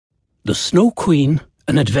The Snow Queen,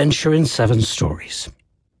 An Adventure in 7 Stories.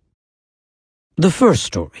 The first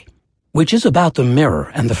story, which is about the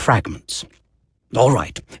mirror and the fragments. All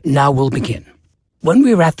right, now we'll begin. When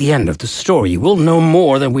we're at the end of the story, we'll know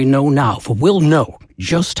more than we know now, for we'll know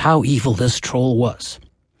just how evil this troll was.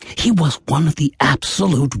 He was one of the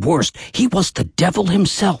absolute worst. He was the devil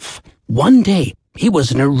himself. One day, he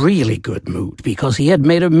was in a really good mood because he had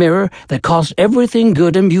made a mirror that caused everything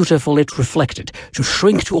good and beautiful it reflected to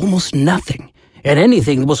shrink to almost nothing, and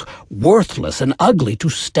anything that was worthless and ugly to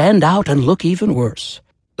stand out and look even worse.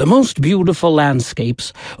 The most beautiful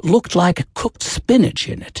landscapes looked like cooked spinach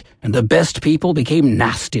in it, and the best people became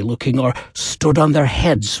nasty-looking or stood on their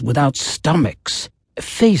heads without stomachs.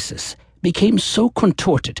 Faces became so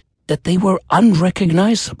contorted that they were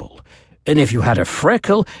unrecognizable. And if you had a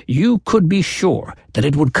freckle, you could be sure that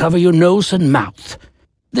it would cover your nose and mouth.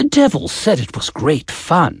 The devil said it was great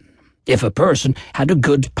fun. If a person had a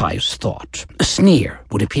good pious thought, a sneer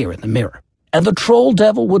would appear in the mirror, and the troll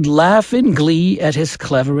devil would laugh in glee at his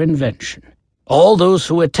clever invention. All those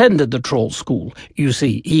who attended the troll school, you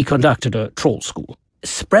see, he conducted a troll school,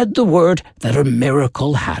 spread the word that a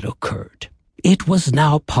miracle had occurred. It was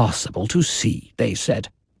now possible to see, they said,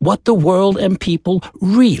 what the world and people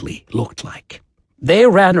really looked like. They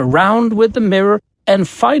ran around with the mirror, and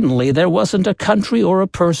finally there wasn't a country or a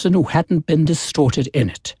person who hadn't been distorted in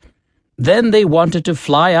it. Then they wanted to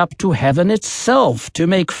fly up to heaven itself to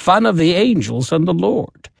make fun of the angels and the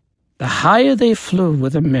Lord. The higher they flew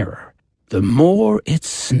with a mirror, the more it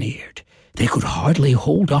sneered. They could hardly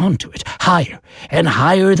hold on to it. Higher and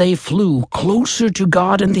higher they flew, closer to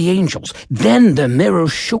God and the angels. Then the mirror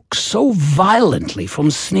shook so violently from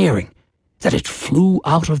sneering that it flew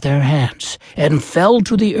out of their hands and fell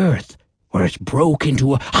to the earth, where it broke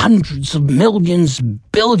into hundreds of millions,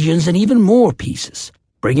 billions, and even more pieces,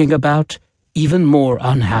 bringing about even more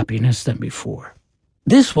unhappiness than before.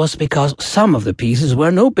 This was because some of the pieces were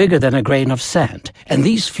no bigger than a grain of sand, and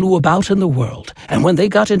these flew about in the world, and when they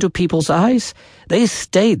got into people's eyes, they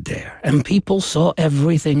stayed there, and people saw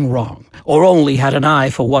everything wrong, or only had an eye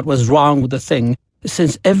for what was wrong with the thing,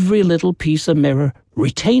 since every little piece of mirror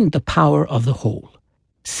retained the power of the whole.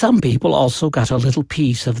 Some people also got a little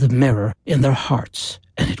piece of the mirror in their hearts,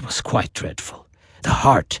 and it was quite dreadful. The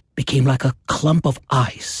heart became like a clump of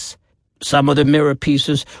ice. Some of the mirror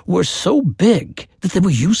pieces were so big that they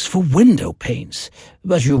were used for window panes,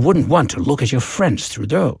 but you wouldn't want to look at your friends through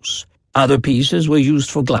those. Other pieces were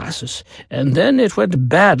used for glasses, and then it went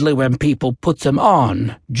badly when people put them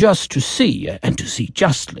on just to see, and to see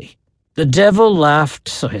justly. The devil laughed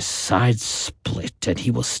so his sides split, and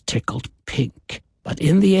he was tickled pink. But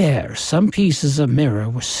in the air, some pieces of mirror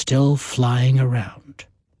were still flying around.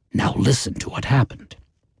 Now listen to what happened.